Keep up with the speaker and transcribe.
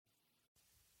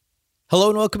Hello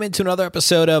and welcome into another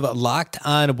episode of Locked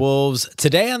On Wolves.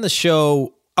 Today on the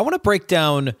show, I want to break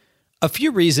down a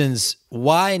few reasons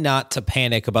why not to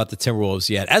panic about the Timberwolves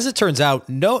yet. As it turns out,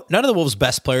 none of the Wolves'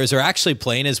 best players are actually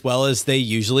playing as well as they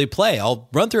usually play. I'll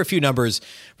run through a few numbers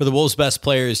for the Wolves' best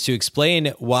players to explain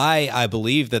why I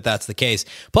believe that that's the case.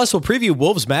 Plus, we'll preview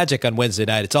Wolves Magic on Wednesday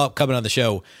night. It's all coming on the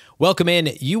show. Welcome in.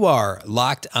 You are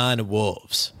Locked On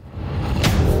Wolves.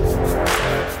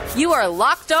 You are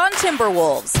Locked On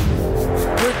Timberwolves,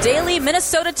 your daily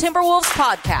Minnesota Timberwolves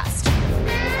podcast.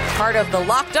 Part of the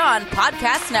Locked On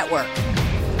Podcast Network.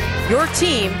 Your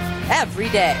team every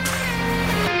day.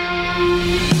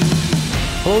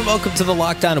 Hello and welcome to the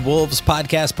Locked On Wolves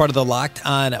podcast, part of the Locked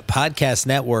On Podcast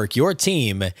Network, your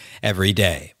team every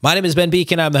day. My name is Ben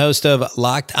Beacon. I'm the host of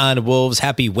Locked On Wolves.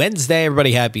 Happy Wednesday,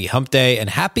 everybody. Happy Hump Day and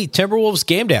happy Timberwolves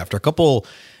game day. After a couple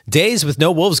days with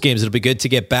no Wolves games, it'll be good to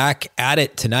get back at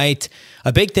it tonight.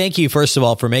 A big thank you, first of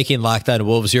all, for making Locked On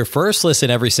Wolves your first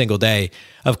listen every single day.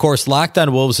 Of course, Locked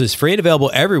On Wolves is free and available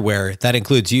everywhere. That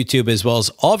includes YouTube as well as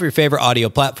all of your favorite audio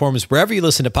platforms. Wherever you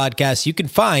listen to podcasts, you can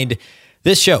find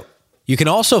this show. You can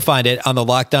also find it on the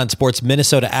Locked On Sports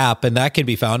Minnesota app, and that can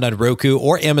be found on Roku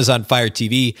or Amazon Fire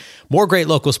TV. More great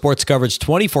local sports coverage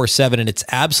 24/7, and it's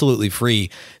absolutely free.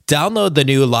 Download the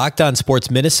new Locked On Sports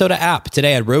Minnesota app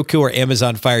today on Roku or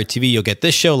Amazon Fire TV. You'll get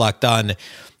this show, Locked On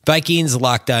Vikings,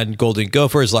 Locked On Golden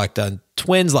Gophers, Locked On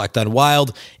Twins, Locked On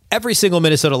Wild. Every single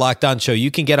Minnesota Locked On show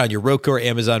you can get on your Roku or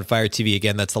Amazon Fire TV.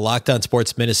 Again, that's the Locked On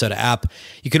Sports Minnesota app.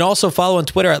 You can also follow on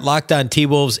Twitter at Locked On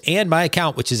T-Wolves and my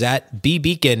account, which is at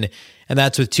BBeacon, and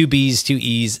that's with two B's, two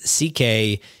E's,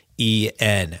 CKEN.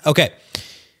 Okay.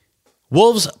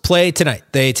 Wolves play tonight.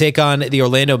 They take on the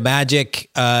Orlando Magic,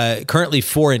 currently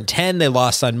 4-10. They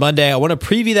lost on Monday. I want to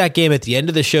preview that game at the end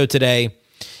of the show today.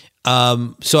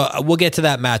 So we'll get to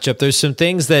that matchup. There's some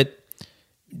things that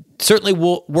certainly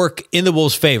will work in the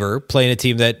Wolves' favor, playing a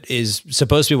team that is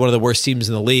supposed to be one of the worst teams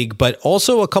in the league, but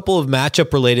also a couple of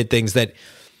matchup-related things that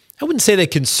I wouldn't say they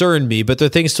concern me, but they're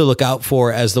things to look out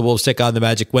for as the Wolves take on the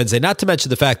Magic Wednesday, not to mention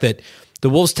the fact that the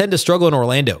Wolves tend to struggle in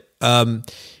Orlando.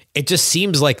 It just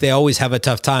seems like they always have a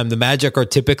tough time. The Magic are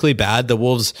typically bad. The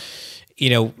Wolves,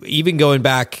 even going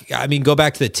back, go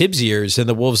back to the Tibbs years, and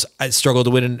the Wolves struggled to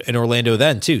win in Orlando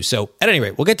then too. So at any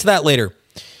rate, we'll get to that later.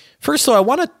 First, though, I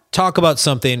want to talk about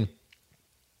something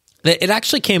that it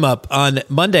actually came up on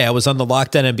Monday. I was on the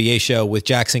Locked On NBA show with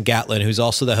Jackson Gatlin, who's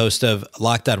also the host of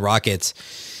Locked On Rockets.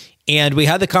 And we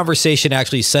had the conversation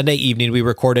actually Sunday evening. We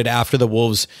recorded after the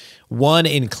Wolves won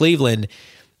in Cleveland.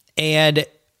 And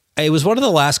it was one of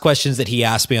the last questions that he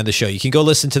asked me on the show. You can go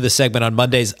listen to the segment on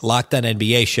Monday's Locked On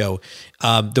NBA show.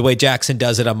 The way Jackson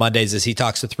does it on Mondays is he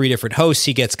talks to three different hosts.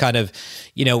 He gets kind of,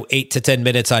 8 to 10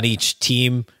 minutes on each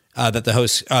team that the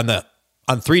host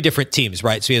on three different teams,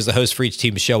 right? So he has the host for each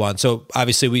team to show on. So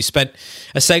obviously we spent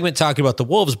a segment talking about the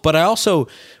Wolves, but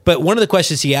one of the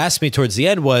questions he asked me towards the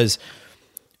end was,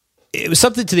 it was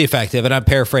something to the effect of, and I'm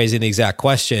paraphrasing the exact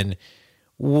question,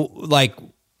 like,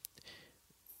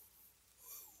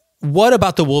 what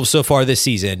about the Wolves so far this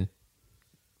season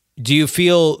do you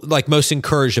feel like most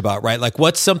encouraged about, right? Like,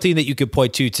 what's something that you could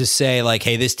point to say, like,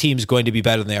 hey, this team's going to be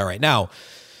better than they are right now?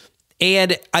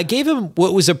 And I gave him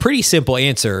what was a pretty simple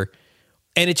answer,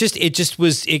 and it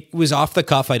was off the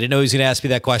cuff. I didn't know he was going to ask me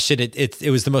that question.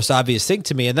 It was the most obvious thing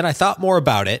to me, and then I thought more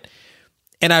about it,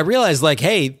 and I realized, like,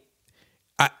 hey,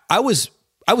 I was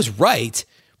right,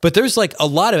 but there's like a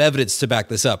lot of evidence to back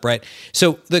this up, right?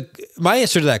 So my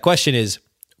answer to that question is,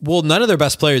 well, none of their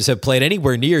best players have played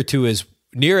anywhere near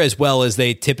as well as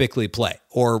they typically play,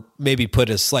 or maybe put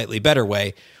a slightly better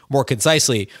way, more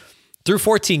concisely. Through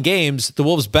 14 games, the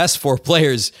Wolves' best four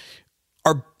players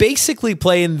are basically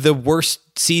playing the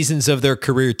worst seasons of their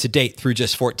career to date through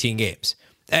just 14 games.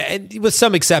 And with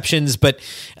some exceptions, but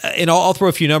I'll throw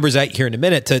a few numbers out here in a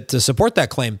minute to support that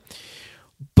claim.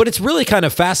 But it's really kind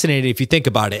of fascinating if you think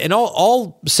about it. And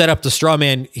I'll set up the straw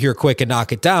man here quick and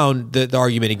knock it down, the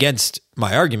argument against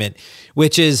my argument,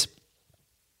 which is,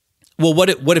 well,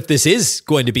 what if this is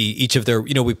going to be each of their,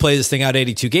 we play this thing out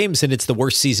 82 games and it's the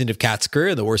worst season of Cat's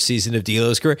career, the worst season of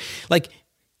D'Lo's career. Like,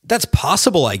 that's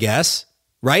possible, I guess,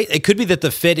 right? It could be that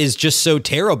the fit is just so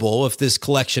terrible with this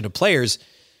collection of players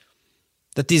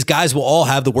that these guys will all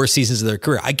have the worst seasons of their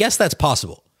career. I guess that's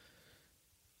possible.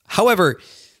 However,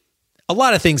 a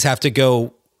lot of things have to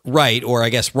go right, or I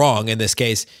guess wrong in this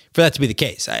case, for that to be the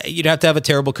case. You'd have to have a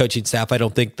terrible coaching staff. I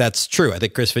don't think that's true. I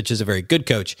think Chris Finch is a very good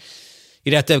coach.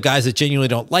 You'd have to have guys that genuinely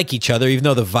don't like each other, even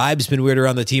though the vibe's been weird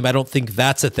around the team. I don't think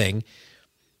that's a thing.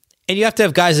 And you have to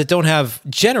have guys that don't have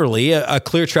generally a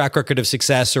clear track record of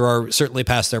success or are certainly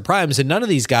past their primes. And none of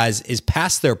these guys is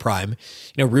past their prime.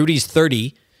 Rudy's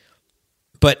 30.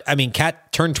 But I mean,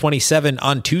 Cat turned 27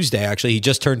 on Tuesday. Actually, he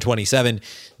just turned 27.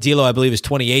 D'Lo, I believe, is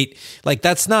 28. Like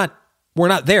we're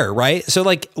not there, right? So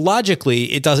like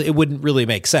logically, it wouldn't really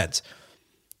make sense.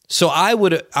 So I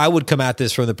would come at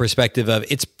this from the perspective of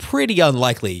it's pretty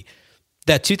unlikely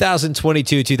that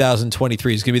 2022,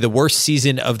 2023 is going to be the worst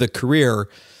season of the career,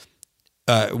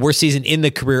 worst season in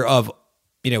the career of,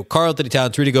 Karl-Anthony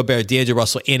Towns, Rudy Gobert, D'Angelo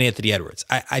Russell, and Anthony Edwards.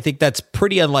 I think that's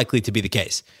pretty unlikely to be the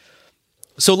case.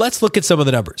 So let's look at some of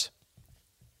the numbers.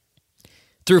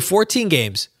 Through 14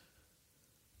 games,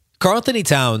 Karl-Anthony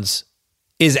Towns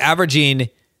is averaging,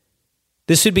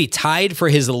 this would be tied for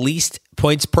his least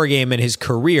points per game in his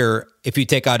career if you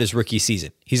take out his rookie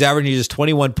season. He's averaging just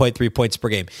 21.3 points per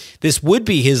game. This would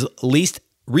be his least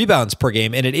rebounds per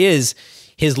game, and it is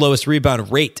his lowest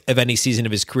rebound rate of any season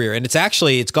of his career. And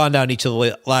it's gone down each of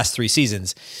the last 3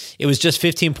 seasons. It was just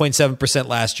 15.7%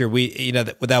 last year.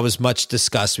 That was much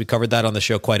discussed. We covered that on the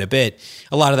show quite a bit.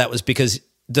 A lot of that was because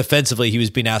defensively he was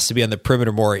being asked to be on the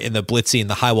perimeter more in the blitzing,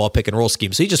 the high wall pick and roll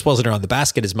scheme. So he just wasn't around the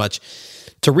basket as much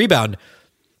to rebound.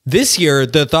 This year,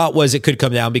 the thought was it could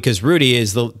come down because Rudy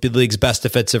is the league's best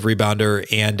defensive rebounder,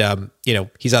 and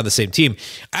he's on the same team.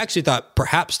 I actually thought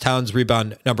perhaps Towns'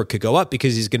 rebound number could go up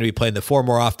because he's going to be playing the 4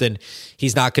 more often.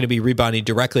 He's not going to be rebounding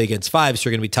directly against 5, so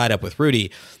you're going to be tied up with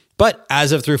Rudy. But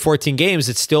as of through 14 games,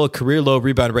 it's still a career low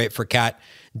rebound rate for Cat,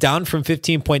 down from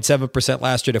 15.7%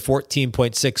 last year to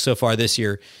 14.6% so far this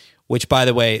year, which, by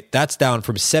the way, that's down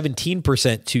from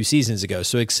 17% 2 seasons ago.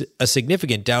 So it's a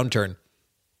significant downturn.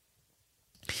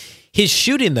 His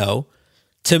shooting, though,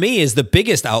 to me is the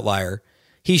biggest outlier.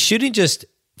 He's shooting just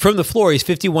from the floor. He's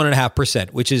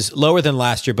 51.5%, which is lower than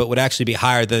last year, but would actually be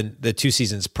higher than the 2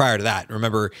 seasons prior to that.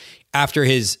 Remember, after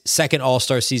his second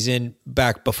All-Star season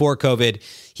back before COVID,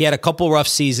 he had a couple rough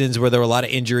seasons where there were a lot of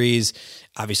injuries,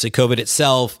 obviously COVID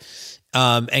itself,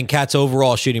 and Cat's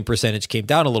overall shooting percentage came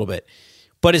down a little bit.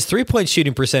 But his 3-point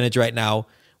shooting percentage right now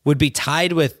would be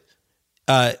tied with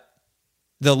the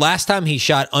last time he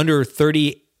shot under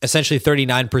 30, essentially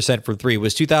 39% from 3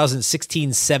 was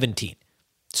 2016-17.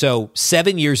 So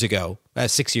 6 years ago,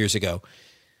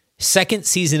 second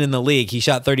season in the league, he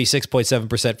shot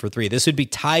 36.7% for 3. This would be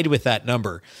tied with that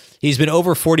number. He's been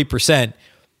over 40%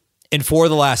 in 4 of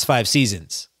the last 5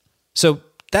 seasons. So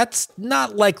that's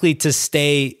not likely to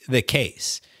stay the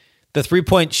case. The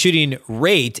 3-point shooting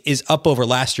rate is up over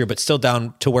last year, but still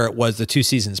down to where it was the 2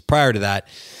 seasons prior to that.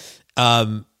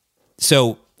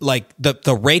 So like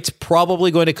the rate's probably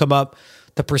going to come up.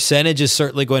 The percentage is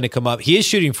certainly going to come up. He is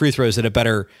shooting free throws at a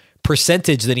better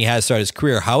percentage than he has throughout his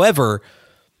career. However,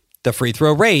 the free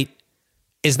throw rate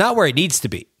is not where it needs to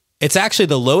be. It's actually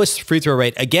the lowest free throw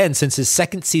rate, again, since his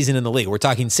second season in the league. We're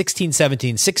talking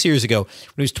 16-17, 6 years ago, when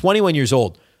he was 21 years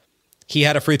old. He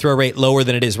had a free throw rate lower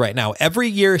than it is right now. Every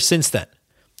year since then.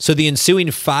 So the ensuing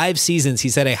 5 seasons,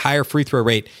 he's had a higher free throw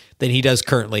rate than he does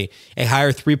currently, a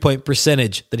higher 3-point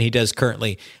percentage than he does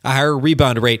currently, a higher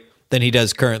rebound rate than he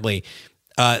does currently.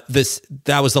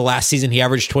 That was the last season he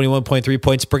averaged 21.3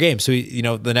 points per game. So,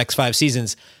 the next 5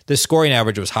 seasons, the scoring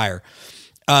average was higher.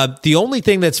 The only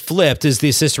thing that's flipped is the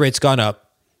assist rate's gone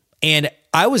up. And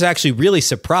I was actually really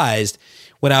surprised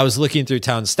when I was looking through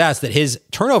Towns' stats that his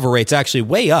turnover rate's actually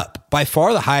way up, by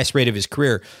far the highest rate of his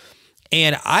career.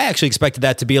 And I actually expected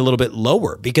that to be a little bit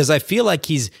lower because I feel like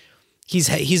he's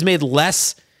made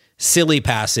less silly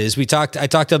passes. I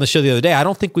talked on the show the other day. I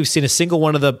don't think we've seen a single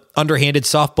one of the underhanded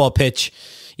softball pitch,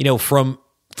 from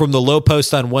the low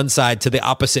post on one side to the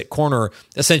opposite corner,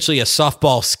 essentially a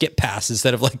softball skip pass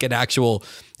instead of like an actual,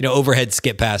 overhead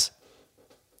skip pass.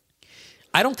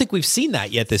 I don't think we've seen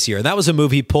that yet this year. And that was a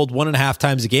move he pulled 1.5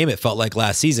 times a game, it felt like,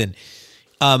 last season.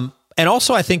 And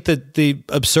also, I think that the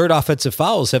absurd offensive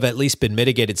fouls have at least been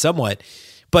mitigated somewhat.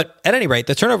 But at any rate,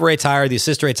 the turnover rate's higher, the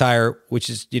assist rate's higher, which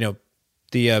is,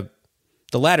 the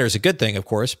latter is a good thing, of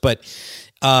course. But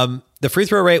the free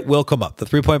throw rate will come up. The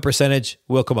 3-point percentage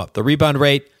will come up. The rebound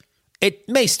rate, it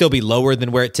may still be lower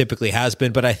than where it typically has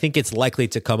been, but I think it's likely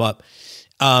to come up.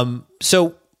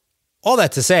 So all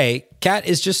that to say, Cat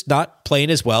is just not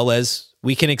playing as well as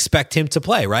we can expect him to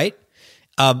play, right?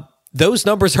 Those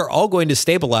numbers are all going to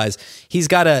stabilize. He's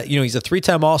got he's a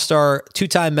 3-time All-Star,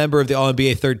 2-time member of the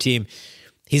All-NBA third team.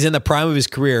 He's in the prime of his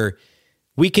career.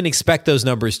 We can expect those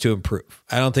numbers to improve.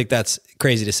 I don't think that's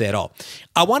crazy to say at all.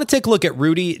 I want to take a look at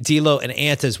Rudy, D'Lo, and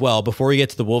Ant as well before we get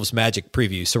to the Wolves Magic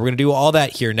preview. So we're going to do all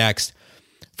that here next.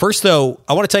 First, though,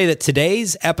 I want to tell you that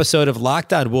today's episode of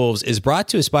Locked On Wolves is brought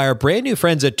to us by our brand new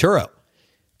friends at Turo.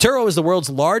 Turo is the world's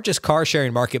largest car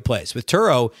sharing marketplace. With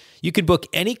Turo, you can book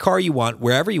any car you want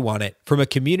wherever you want it from a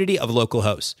community of local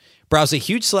hosts. Browse a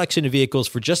huge selection of vehicles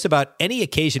for just about any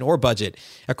occasion or budget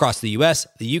across the US,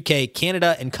 the UK,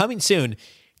 Canada, and coming soon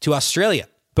to Australia.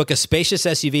 Book a spacious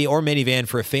SUV or minivan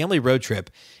for a family road trip.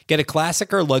 Get a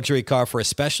classic or luxury car for a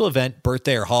special event,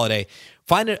 birthday, or holiday.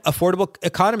 Find affordable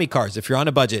economy cars if you're on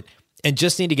a budget and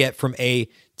just need to get from A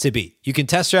to B. You can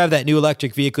test drive that new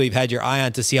electric vehicle you've had your eye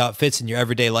on to see how it fits in your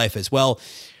everyday life as well.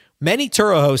 Many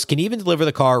Turo hosts can even deliver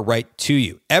the car right to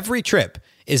you. Every trip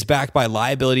is backed by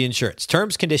liability insurance.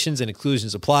 Terms, conditions, and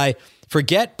inclusions apply.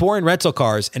 Forget boring rental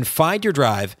cars and find your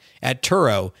drive at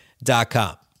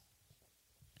Turo.com.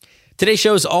 Today's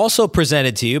show is also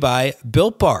presented to you by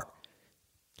Built Bar.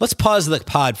 Let's pause the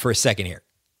pod for a second here.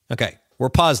 Okay, we're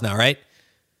paused now, right?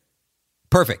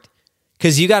 Perfect.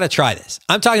 Because you got to try this.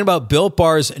 I'm talking about Built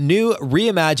Bar's new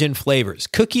reimagined flavors: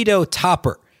 cookie dough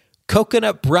topper,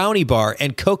 coconut brownie bar,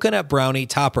 and coconut brownie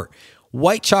topper.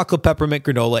 White chocolate peppermint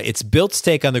granola. It's Built's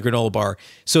take on the granola bar,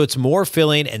 so it's more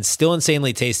filling and still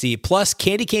insanely tasty. Plus,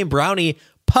 candy cane brownie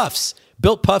puffs.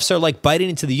 Built Puffs are like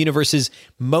biting into the universe's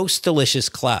most delicious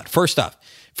cloud. First off,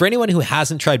 for anyone who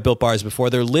hasn't tried Built Bars before,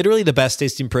 they're literally the best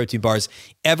tasting protein bars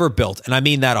ever built. And I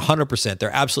mean that 100%. They're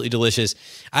absolutely delicious.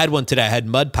 I had one today. I had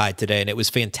mud pie today, and it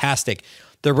was fantastic.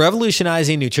 They're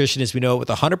revolutionizing nutrition as we know it with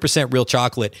 100% real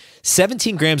chocolate,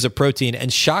 17 grams of protein,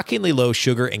 and shockingly low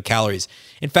sugar and calories.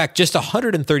 In fact, just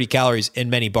 130 calories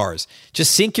in many bars.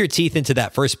 Just sink your teeth into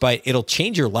that first bite. It'll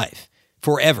change your life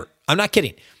forever. I'm not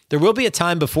kidding. There will be a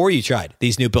time before you tried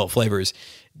these new Built flavors.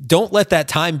 Don't let that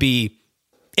time be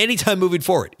anytime moving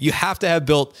forward. You have to have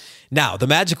Built now. The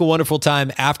magical, wonderful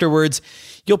time afterwards.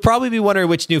 You'll probably be wondering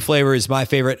which new flavor is my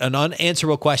favorite. An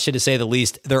unanswerable question, to say the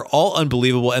least. They're all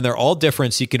unbelievable, and they're all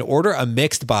different, so you can order a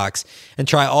mixed box and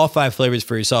try all 5 flavors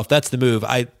for yourself. That's the move.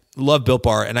 I love Built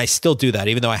Bar, and I still do that,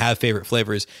 even though I have favorite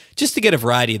flavors, just to get a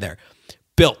variety in there.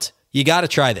 Built. You got to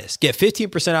try this. Get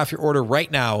 15% off your order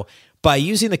right now by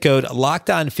using the code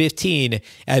LOCKEDON15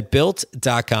 at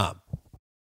Built.com.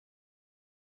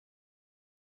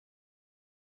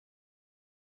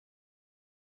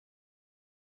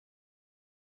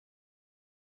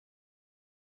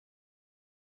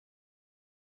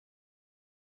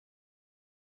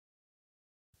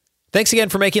 Thanks again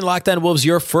for making Locked On Wolves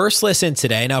your first listen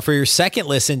today. Now, for your second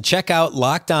listen, check out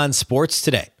Locked On Sports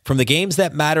Today. From the games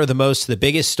that matter the most to the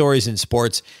biggest stories in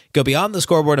sports, go beyond the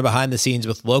scoreboard and behind the scenes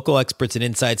with local experts and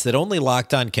insights that only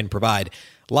Locked On can provide.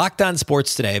 Locked On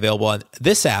Sports Today, available on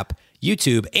this app,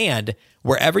 YouTube, and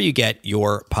wherever you get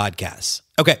your podcasts.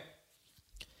 Okay.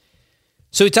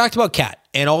 So we talked about Cat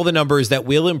and all the numbers that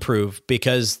will improve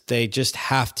because they just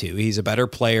have to. He's a better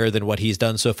player than what he's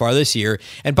done so far this year.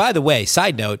 And by the way,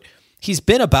 side note, he's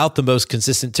been about the most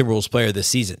consistent Timberwolves player this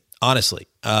season, honestly.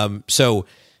 So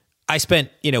I spent,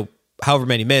 however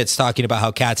many minutes talking about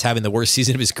how Cat's having the worst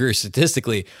season of his career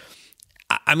statistically.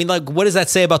 I mean, like, what does that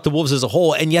say about the Wolves as a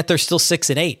whole? And yet they're still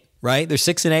 6-8, right? They're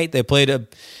 6-8. They played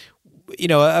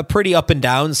a pretty up and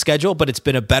down schedule, but it's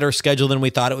been a better schedule than we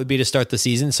thought it would be to start the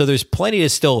season. So there's plenty to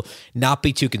still not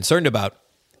be too concerned about.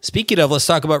 Speaking of, let's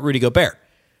talk about Rudy Gobert.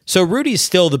 So Rudy's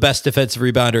still the best defensive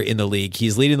rebounder in the league.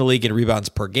 He's leading the league in rebounds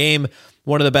per game,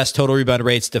 one of the best total rebound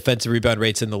rates, defensive rebound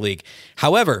rates in the league.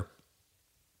 However,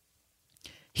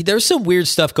 there's some weird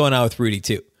stuff going on with Rudy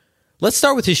too. Let's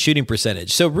start with his shooting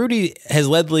percentage. So Rudy has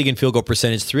led the league in field goal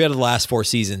percentage 3 out of the last 4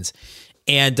 seasons.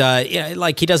 And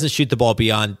he doesn't shoot the ball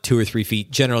beyond 2 or 3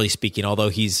 feet, generally speaking, although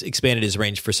he's expanded his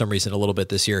range for some reason a little bit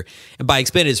this year. And by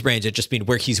expanded his range, I just mean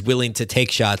where he's willing to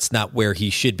take shots, not where he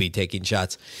should be taking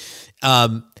shots.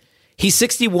 He's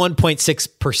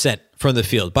 61.6% from the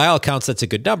field. By all accounts, that's a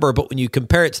good number, but when you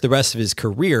compare it to the rest of his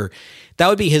career, that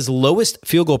would be his lowest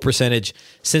field goal percentage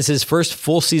since his first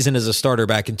full season as a starter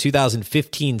back in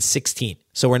 2015-16.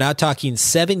 So we're now talking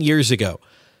 7 years ago.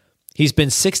 He's been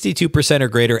 62% or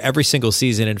greater every single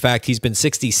season. In fact, he's been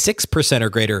 66% or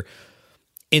greater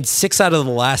in 6 out of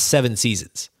the last 7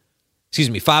 seasons.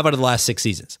 5 out of the last 6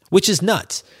 seasons, which is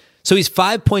nuts. So he's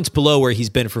 5 points below where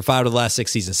he's been for 5 of the last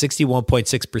 6 seasons,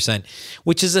 61.6%,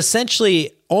 which is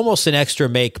essentially almost an extra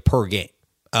make per game.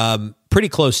 Pretty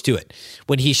close to it.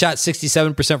 When he shot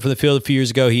 67% from the field a few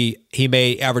years ago, he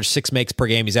may average 6 makes per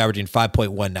game. He's averaging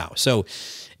 5.1 now. So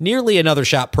nearly another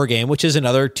shot per game, which is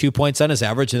another 2 points on his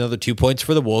average, another 2 points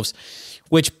for the Wolves,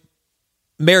 which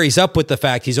marries up with the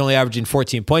fact he's only averaging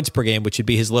 14 points per game, which would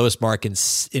be his lowest mark in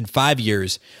 5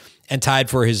 years, and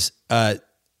tied for his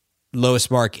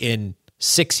lowest mark in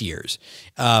 6 years.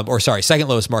 Second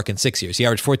lowest mark in 6 years. He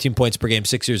averaged 14 points per game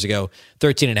 6 years ago,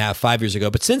 13.5 5 years ago.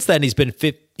 But since then, he's been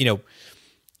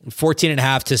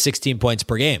 14.5 to 16 points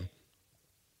per game.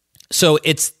 So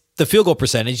it's the field goal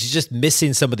percentage. He's just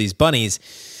missing some of these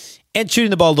bunnies and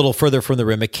shooting the ball a little further from the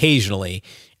rim occasionally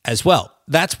as well.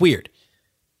 That's weird.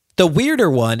 The weirder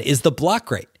one is the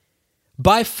block rate.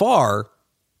 By far,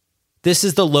 this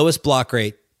is the lowest block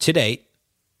rate to date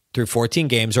through 14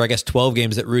 games, or I guess 12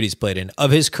 games that Rudy's played in,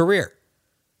 of his career.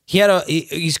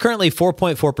 He's currently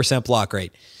 4.4% block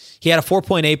rate. He had a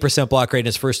 4.8% block rate in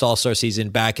his first All-Star season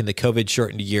back in the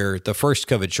COVID-shortened year, the first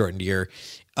COVID-shortened year.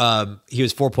 He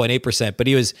was 4.8%, but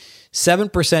he was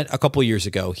 7% a couple years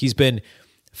ago. He's been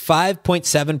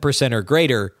 5.7% or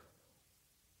greater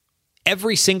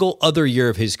every single other year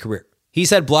of his career. He's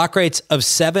had block rates of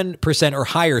 7% or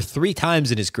higher 3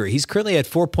 times in his career. He's currently at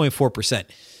 4.4%,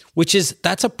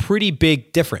 that's a pretty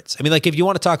big difference. I mean, like if you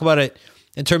want to talk about it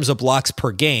in terms of blocks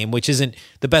per game, which isn't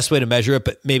the best way to measure it,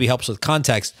 but maybe helps with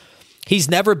context, he's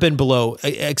never been below,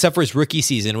 except for his rookie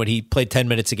season when he played 10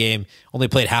 minutes a game, only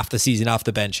played half the season off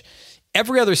the bench.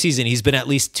 Every other season, he's been at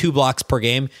least 2 blocks per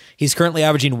game. He's currently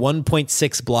averaging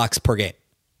 1.6 blocks per game.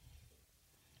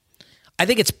 I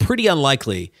think it's pretty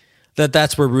unlikely that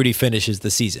that's where Rudy finishes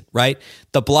the season, right?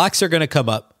 The blocks are going to come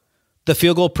up. The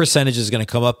field goal percentage is going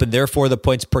to come up, and therefore the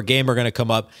points per game are going to come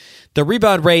up. The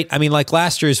rebound rate, I mean, like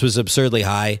last year's was absurdly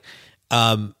high.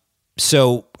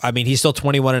 So, I mean, he's still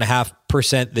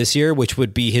 21.5% this year, which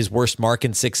would be his worst mark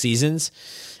in 6 seasons.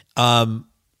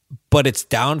 But it's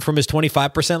down from his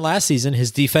 25% last season. His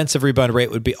defensive rebound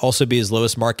rate would also be his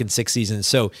lowest mark in 6 seasons.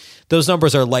 So those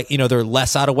numbers are they're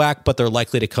less out of whack, but they're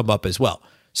likely to come up as well.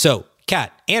 So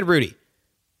Cat and Rudy,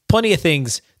 plenty of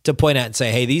things to point out and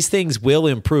say, hey, these things will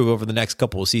improve over the next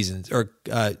couple of seasons, or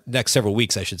next several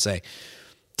weeks, I should say.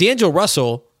 D'Angelo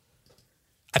Russell,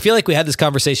 I feel like we had this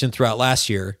conversation throughout last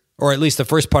year, or at least the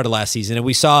first part of last season. And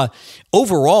we saw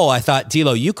overall, I thought,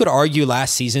 D'Lo, you could argue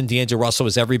last season, D'Angelo Russell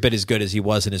was every bit as good as he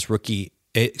was in his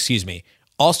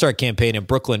All-Star campaign in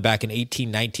Brooklyn back in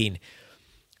 18-19.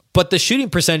 But the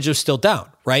shooting percentage was still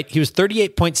down, right? He was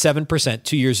 38.7%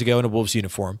 2 years ago in a Wolves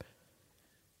uniform.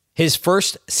 His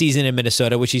first season in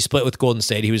Minnesota, which he split with Golden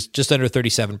State, he was just under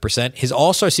 37%. His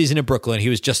All-Star season in Brooklyn, he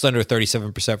was just under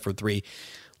 37% from 3.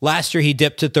 Last year, he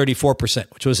dipped to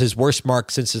 34%, which was his worst mark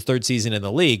since his 3rd season in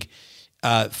the league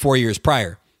 4 years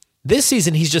prior. This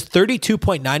season, he's just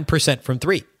 32.9% from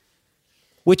 3,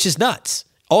 which is nuts.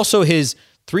 Also, his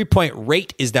three-point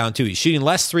rate is down too. He's shooting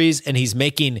less threes, and he's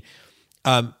making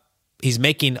a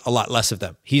lot less of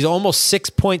them. He's almost 6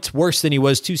 points worse than he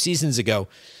was 2 seasons ago.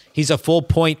 He's a full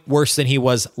point worse than he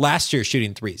was last year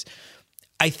shooting threes.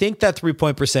 I think that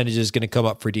 3-point percentage is going to come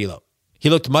up for D'Lo. He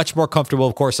looked much more comfortable,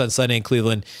 of course, on Sunday in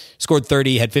Cleveland. Scored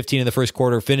 30, had 15 in the first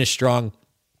quarter, finished strong.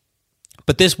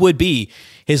 But this would be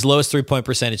his lowest 3-point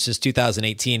percentage since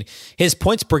 2018. His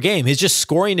points per game, his just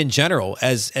scoring in general,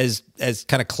 as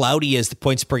kind of cloudy as the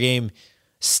points per game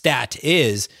stat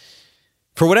is,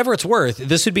 for whatever it's worth,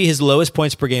 this would be his lowest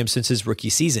points per game since his rookie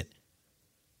season.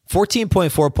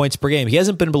 14.4 points per game. He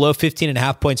hasn't been below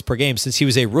 15.5 points per game since he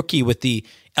was a rookie with the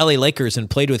LA Lakers and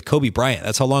played with Kobe Bryant.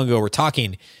 That's how long ago we're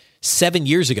talking, 7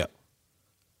 years ago.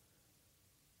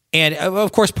 And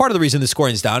of course, part of the reason the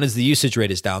scoring is down is the usage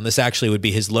rate is down. This actually would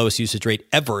be his lowest usage rate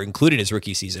ever, including his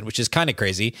rookie season, which is kind of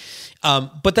crazy.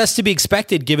 But that's to be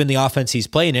expected given the offense he's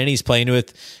playing in. He's playing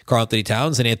with Karl-Anthony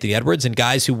Towns and Anthony Edwards and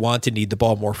guys who want to need the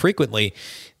ball more frequently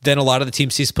than a lot of the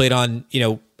teams he's played on,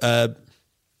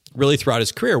 really throughout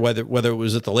his career, whether it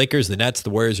was at the Lakers, the Nets, the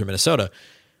Warriors, or Minnesota.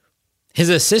 His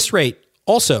assist rate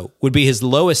also would be his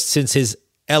lowest since his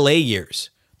LA years.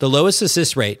 The lowest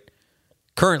assist rate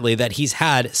currently that he's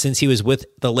had since he was with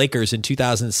the Lakers in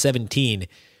 2017,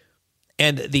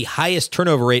 and the highest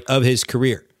turnover rate of his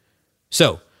career.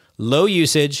 So low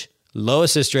usage, low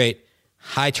assist rate,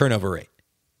 high turnover rate.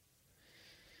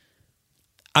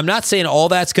 I'm not saying all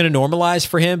that's going to normalize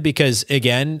for him because,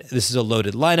 again, this is a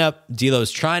loaded lineup.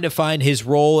 D'Lo's trying to find his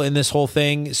role in this whole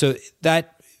thing, so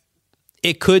that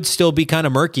it could still be kind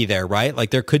of murky there, right?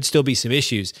 Like there could still be some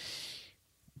issues.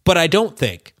 But I don't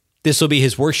think this will be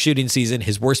his worst shooting season,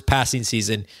 his worst passing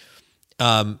season,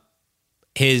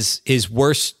 his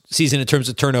worst season in terms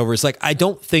of turnovers. Like I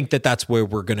don't think that that's where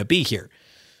we're going to be here.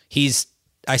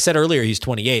 I said earlier he's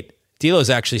 28. D'Lo's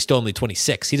actually still only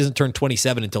 26. He doesn't turn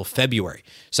 27 until February.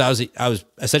 So I was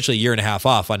essentially a year and a half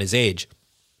off on his age.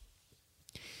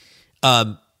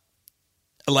 I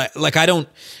don't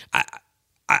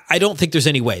think there's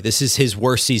any way this is his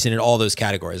worst season in all those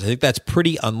categories. I think that's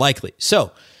pretty unlikely.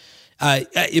 So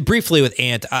briefly with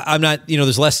Ant, I'm not,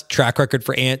 there's less track record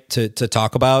for Ant to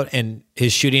talk about, and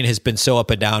his shooting has been so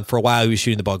up and down. For a while, he was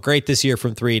shooting the ball great this year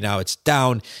from 3. Now it's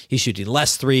down. He's shooting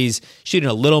less threes, shooting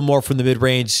a little more from the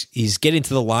mid-range. He's getting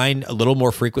to the line a little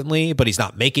more frequently, but he's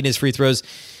not making his free throws.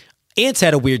 Ant's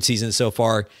had a weird season so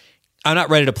far. I'm not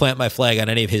ready to plant my flag on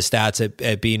any of his stats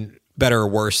at being better or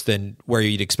worse than where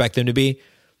you'd expect them to be.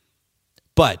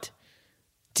 But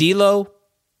D'Lo,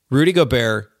 Rudy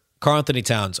Gobert, Karl-Anthony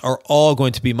Towns are all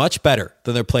going to be much better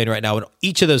than they're playing right now in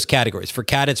each of those categories. For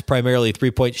Cat, it's primarily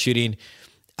three-point shooting.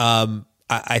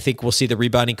 I think we'll see the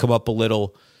rebounding come up a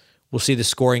little. We'll see the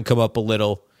scoring come up a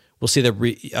little. We'll see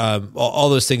all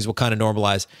those things will kind of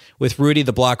normalize. With Rudy,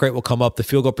 the block rate will come up, the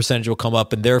field goal percentage will come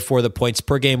up, and therefore the points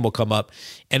per game will come up.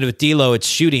 And with D'Lo, it's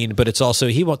shooting, but it's also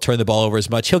he won't turn the ball over as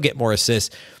much. He'll get more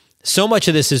assists. So much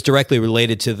of this is directly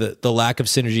related to the lack of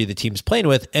synergy the team's playing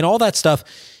with, and all that stuff.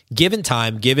 Given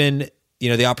time, given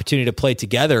the opportunity to play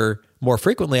together more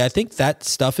frequently, I think that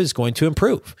stuff is going to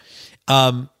improve.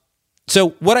 So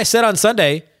what I said on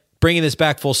Sunday, bringing this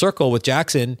back full circle with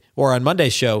Jackson, or on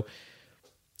Monday's show,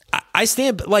 I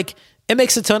stand like it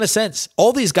makes a ton of sense.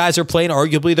 All these guys are playing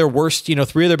arguably their worst.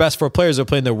 Three of their best four players are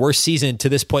playing their worst season to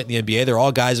this point in the NBA. They're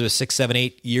all guys with 6, 7,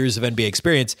 8 years of NBA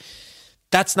experience.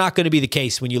 That's not going to be the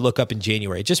case when you look up in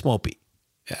January. It just won't be.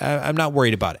 I'm not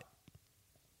worried about it.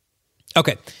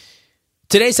 Okay.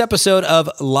 Today's episode of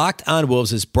Locked On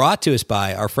Wolves is brought to us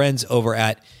by our friends over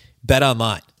at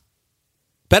BetOnline.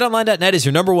 BetOnline.net is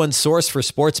your number one source for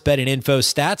sports betting info,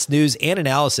 stats, news, and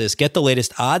analysis. Get the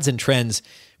latest odds and trends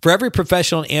for every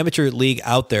professional and amateur league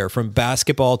out there, from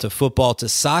basketball to football to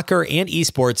soccer and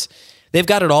esports. They've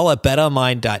got it all at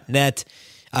BetOnline.net.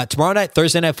 Tomorrow night,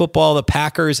 Thursday Night Football, the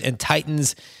Packers and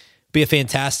Titans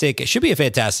it should be a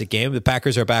fantastic game. The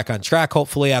Packers are back on track,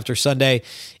 hopefully, after Sunday.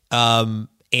 And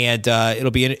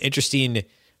it'll be an interesting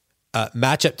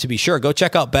matchup to be sure. Go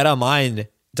check out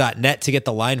BetOnline.net to get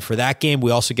the line for that game.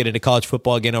 We also get into college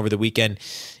football again over the weekend,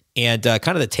 and kind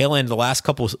of the tail end of the last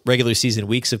couple regular season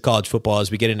weeks of college football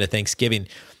as we get into Thanksgiving.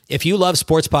 If you love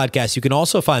sports podcasts, you can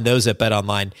also find those at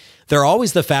BetOnline. They're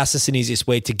always the fastest and easiest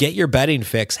way to get your betting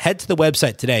fix. Head to the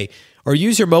website today or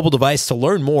use your mobile device to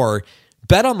learn more.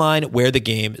 BetOnline, where the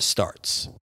game starts.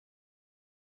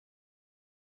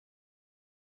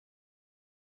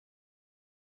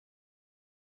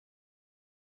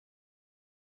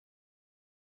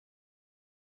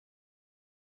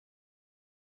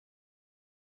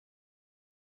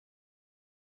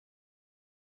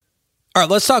 All right,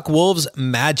 let's talk Wolves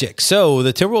Magic. So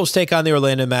the Timberwolves take on the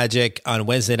Orlando Magic on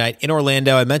Wednesday night in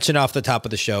Orlando. I mentioned off the top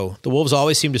of the show, the Wolves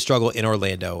always seem to struggle in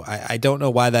Orlando. I don't know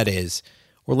why that is.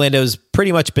 Orlando's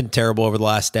pretty much been terrible over the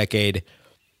last decade,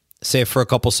 save for a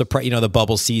couple the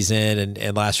bubble season,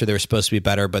 and last year they were supposed to be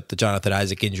better, but the Jonathan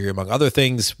Isaac injury, among other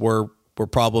things, were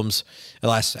problems. That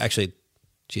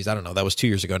was 2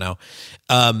 years ago now.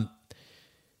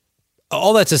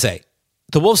 All that to say,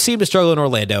 the Wolves seem to struggle in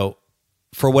Orlando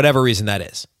for whatever reason that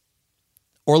is.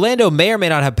 Orlando may or may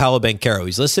not have Paolo Banchero.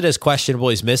 He's listed as questionable.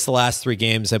 He's missed the last 3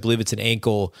 games. I believe it's an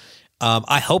ankle.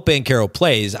 I hope Banchero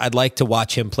plays. I'd like to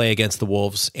watch him play against the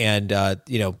Wolves, and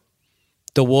the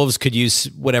Wolves could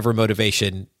use whatever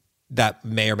motivation that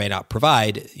may or may not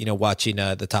provide. Watching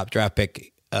the top draft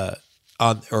pick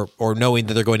or knowing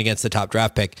that they're going against the top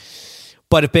draft pick.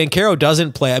 But if Banchero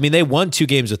doesn't play, they won 2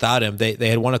 games without him. They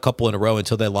had won a couple in a row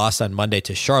until they lost on Monday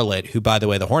to Charlotte, who, by the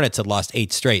way, the Hornets had lost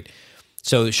 8 straight.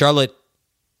 So Charlotte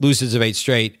loses of 8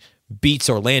 straight, beats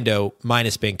Orlando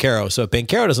minus Banchero. So if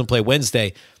Banchero doesn't play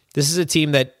Wednesday, this is a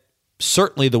team that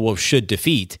certainly the Wolves should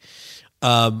defeat.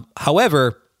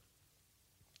 However,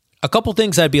 a couple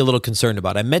things I'd be a little concerned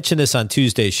about. I mentioned this on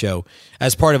Tuesday's show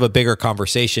as part of a bigger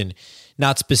conversation,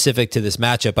 not specific to this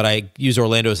matchup, but I use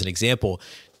Orlando as an example.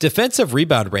 Defensive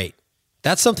rebound rate.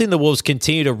 That's something the Wolves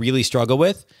continue to really struggle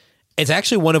with. It's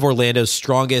actually one of Orlando's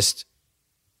strongest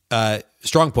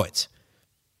strong points.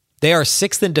 They are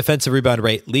 6th in defensive rebound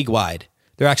rate league-wide.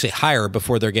 They're actually higher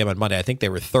before their game on Monday. I think they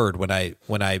were 3rd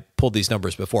when I pulled these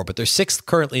numbers before, but they're 6th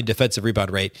currently in defensive rebound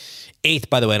rate,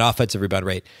 8th, by the way, in offensive rebound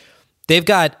rate. They've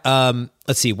got,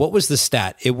 let's see, what was the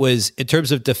stat? It was, in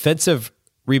terms of defensive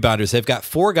rebounders, they've got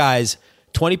 4 guys,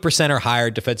 20% or higher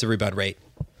defensive rebound rate.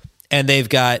 And they've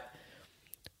got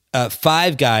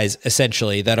 5 guys,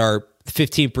 essentially, that are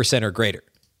 15% or greater.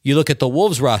 You look at the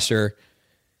Wolves roster,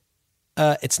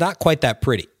 it's not quite that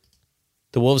pretty.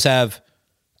 The Wolves have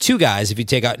 2 guys, if you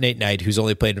take out Nate Knight, who's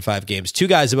only played in 5 games, 2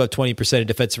 guys above 20% in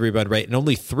defensive rebound rate, and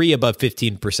only 3 above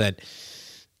 15%.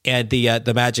 And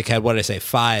the Magic had,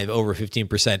 5 over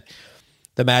 15%.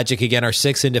 The Magic, again, are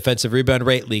 6th in defensive rebound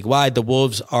rate league-wide. The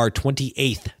Wolves are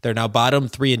 28th. They're now bottom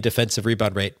 3 in defensive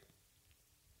rebound rate.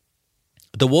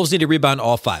 The Wolves need to rebound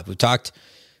all 5. We've talked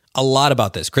a lot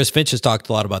about this. Chris Finch has talked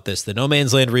a lot about this. The no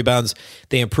man's land rebounds,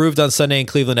 they improved on Sunday in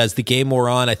Cleveland as the game wore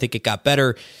on. I think it got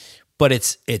better, but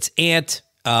it's Ant,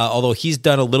 Although he's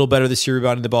done a little better this year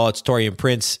rebounding the ball. It's Taurean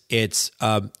Prince. It's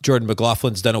Jordan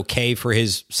McLaughlin's done okay for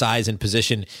his size and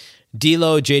position.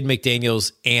 D'Lo, Jaden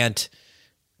McDaniels,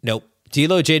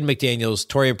 D'Lo, Jaden McDaniels,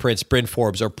 Taurean Prince, Bryn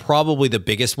Forbes are probably the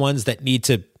biggest ones that need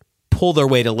to pull their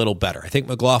weight a little better. I think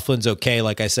McLaughlin's okay.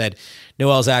 Like I said,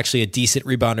 Noel's actually a decent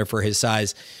rebounder for his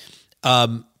size.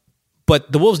 But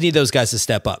the Wolves need those guys to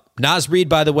step up. Naz Reid,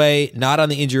 by the way, not on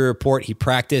the injury report. He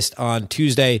practiced on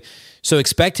Tuesday, so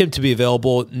expect him to be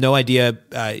available. No idea.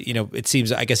 It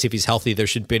seems, I guess if he's healthy, there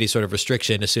shouldn't be any sort of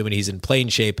restriction, assuming he's in playing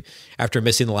shape after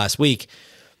missing the last week.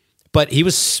 But he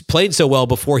was playing so well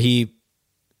before he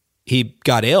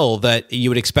got ill that you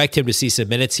would expect him to see some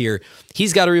minutes here.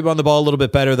 He's got to rebound the ball a little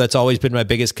bit better. That's always been my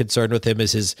biggest concern with him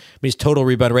is his total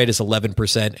rebound rate is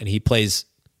 11%, and he plays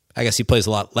a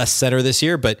lot less center this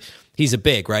year, but he's a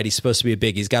big, right? He's supposed to be a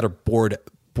big. He's got to board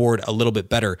a little bit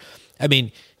better. I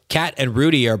mean, Cat and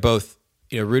Rudy are both,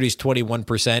 Rudy's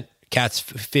 21%, Cat's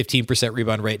 15%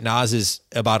 rebound rate. Naz is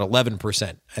about 11%,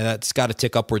 and that's got to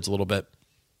tick upwards a little bit.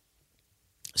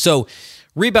 So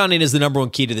rebounding is the number one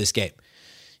key to this game.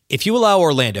 If you allow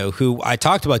Orlando, who I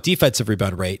talked about defensive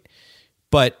rebound rate,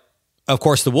 but of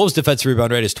course the Wolves' defensive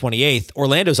rebound rate is 28th.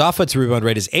 Orlando's offensive rebound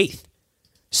rate is 8th.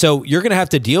 So you're going to have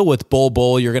to deal with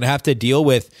Bol. You're going to have to deal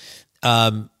with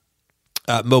Mo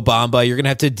Bamba. You're going to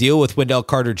have to deal with Wendell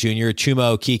Carter Jr.,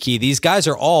 Chuma Okeke. These guys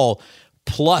are all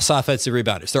plus offensive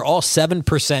rebounders. They're all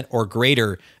 7% or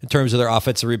greater in terms of their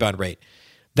offensive rebound rate.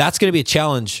 That's going to be a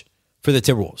challenge for the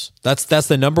Timberwolves. That's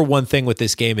the number one thing with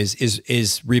this game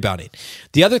is rebounding.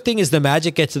 The other thing is the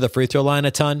Magic get to the free throw line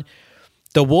a ton.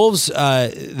 The Wolves,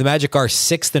 the Magic are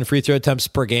 6th in free throw attempts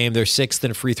per game. They're 6th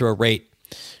in free throw rate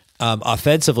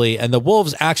offensively. And the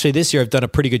Wolves actually this year have done a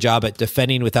pretty good job at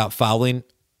defending without fouling.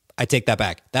 I take that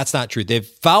back. That's not true. They've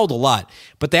fouled a lot,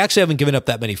 but they actually haven't given up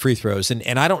that many free throws.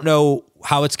 And I don't know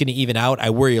how it's going to even out.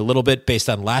 I worry a little bit based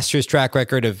on last year's track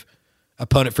record of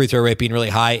opponent free throw rate being really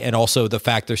high, and also the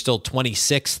fact they're still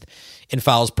 26th in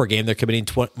fouls per game. They're committing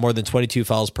more than 22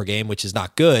 fouls per game, which is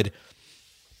not good.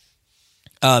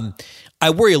 I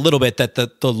worry a little bit that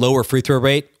the lower free throw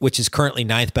rate, which is currently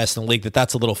 9th best in the league,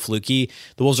 that's a little fluky.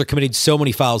 The Wolves are committing so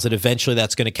many fouls that eventually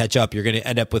that's going to catch up. You're going to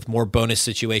end up with more bonus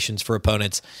situations for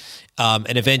opponents,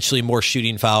 and eventually more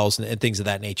shooting fouls and things of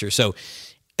that nature. So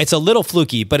it's a little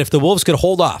fluky, but if the Wolves could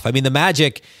hold off, I mean, the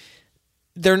Magic,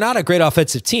 they're not a great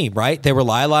offensive team, right? They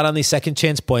rely a lot on these second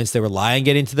chance points. They rely on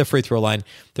getting to the free throw line.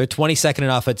 They're 22nd in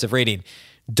offensive rating.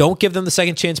 Don't give them the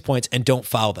second chance points and don't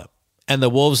foul them. And the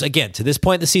Wolves, again, to this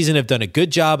point in the season, have done a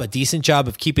decent job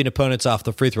of keeping opponents off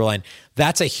the free throw line.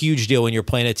 That's a huge deal when you're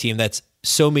playing a team that's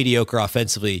so mediocre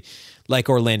offensively like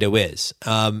Orlando is.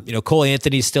 Cole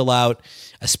Anthony's still out,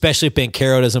 especially if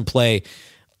Banchero doesn't play.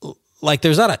 Like,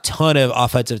 there's not a ton of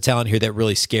offensive talent here that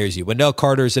really scares you. Wendell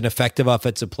Carter is an effective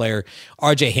offensive player.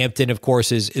 RJ Hampton, of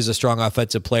course, is a strong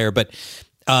offensive player. But,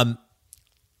 that's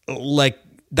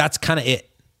kind of it,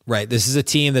 right? This is a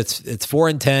team it's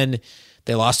 4-10.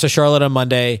 They lost to Charlotte on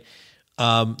Monday.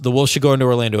 The Wolves should go into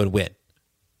Orlando and win.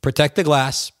 Protect the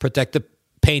glass, protect the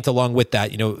paint along with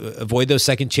that. Avoid those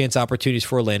second chance opportunities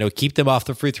for Orlando. Keep them off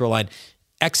the free throw line.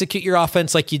 Execute your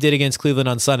offense like you did against Cleveland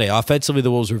on Sunday. Offensively,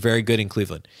 the Wolves were very good in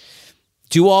Cleveland.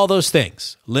 Do all those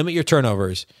things. Limit your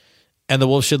turnovers, and the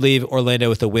Wolves should leave Orlando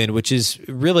with a win, which is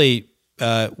really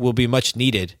will be much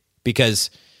needed because,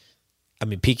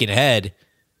 peeking ahead,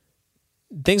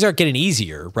 things aren't getting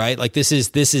easier, right? Like this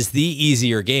is the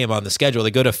easier game on the schedule.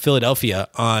 They go to Philadelphia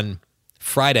on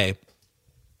Friday,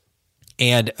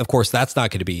 and of course that's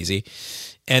not going to be easy.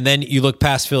 And then you look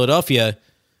past Philadelphia.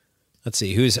 Let's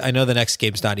see I know the next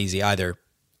game's not easy either.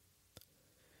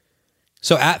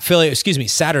 So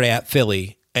Saturday at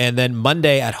Philly, and then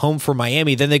Monday at home for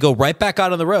Miami. Then they go right back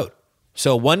out on the road.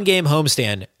 So 1 game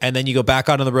homestand, and then you go back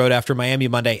out on the road after Miami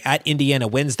Monday, at Indiana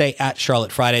Wednesday, at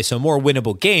Charlotte Friday. So more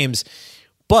winnable games,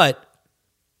 but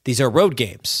these are road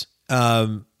games,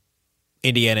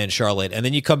 Indiana and Charlotte. And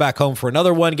then you come back home for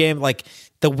another 1 game.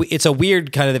 It's a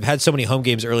weird kind of, they've had so many home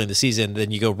games early in the season.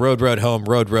 Then you go road, home,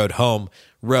 road, home,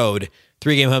 road,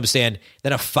 3-game homestand,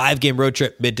 then a 5-game road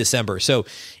trip mid-December. So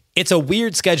it's a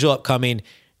weird schedule upcoming.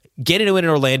 Getting a win in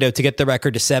Orlando to get the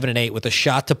record to 7-8 with a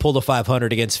shot to pull to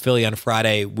 500 against Philly on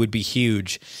Friday would be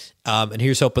huge. And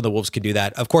here's hoping the Wolves can do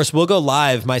that. Of course, we'll go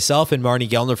live, myself and Marnie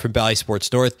Gellner from Bally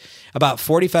Sports North, about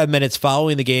 45 minutes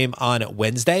following the game on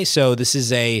Wednesday. So this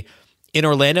is in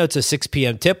Orlando, it's a 6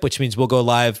 p.m. tip, which means we'll go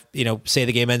live, say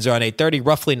the game ends around 8:30,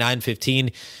 roughly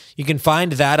 9:15. You can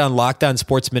find that on Locked On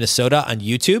Sports Minnesota on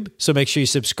YouTube. So make sure you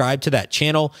subscribe to that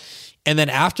channel. And then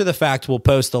after the fact, we'll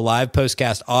post the live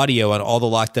postcast audio on all the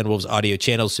Locked On Wolves audio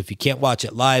channels. So if you can't watch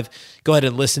it live, go ahead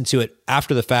and listen to it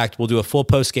after the fact. We'll do a full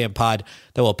post-game pod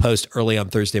that we'll post early on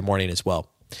Thursday morning as well.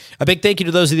 A big thank you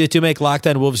to those of you that do make Locked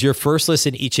On Wolves your first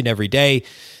listen each and every day.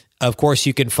 Of course,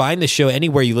 you can find the show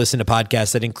anywhere you listen to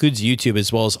podcasts. That includes YouTube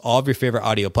as well as all of your favorite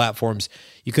audio platforms.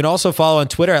 You can also follow on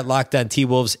Twitter at Locked On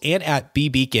T-Wolves and at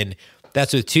BBeacon.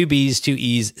 That's with 2 B's, 2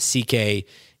 E's,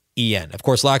 CKEN. Of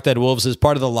course, Locked On Wolves is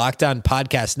part of the Locked On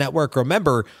Podcast Network.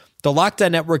 Remember, the Locked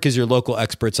On Network is your local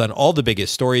experts on all the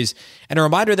biggest stories. And a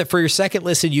reminder that for your second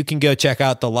listen, you can go check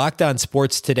out the Locked On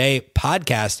Sports Today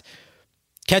podcast.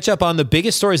 Catch up on the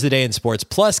biggest stories of the day in sports,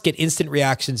 plus get instant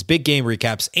reactions, big game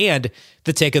recaps, and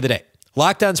the take of the day.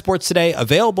 Locked On Sports Today,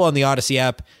 available on the Odyssey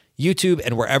app, YouTube,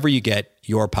 and wherever you get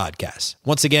your podcasts.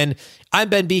 Once again, I'm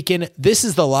Ben Beacon. This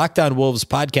is the Locked On Wolves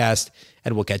podcast,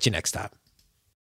 and we'll catch you next time.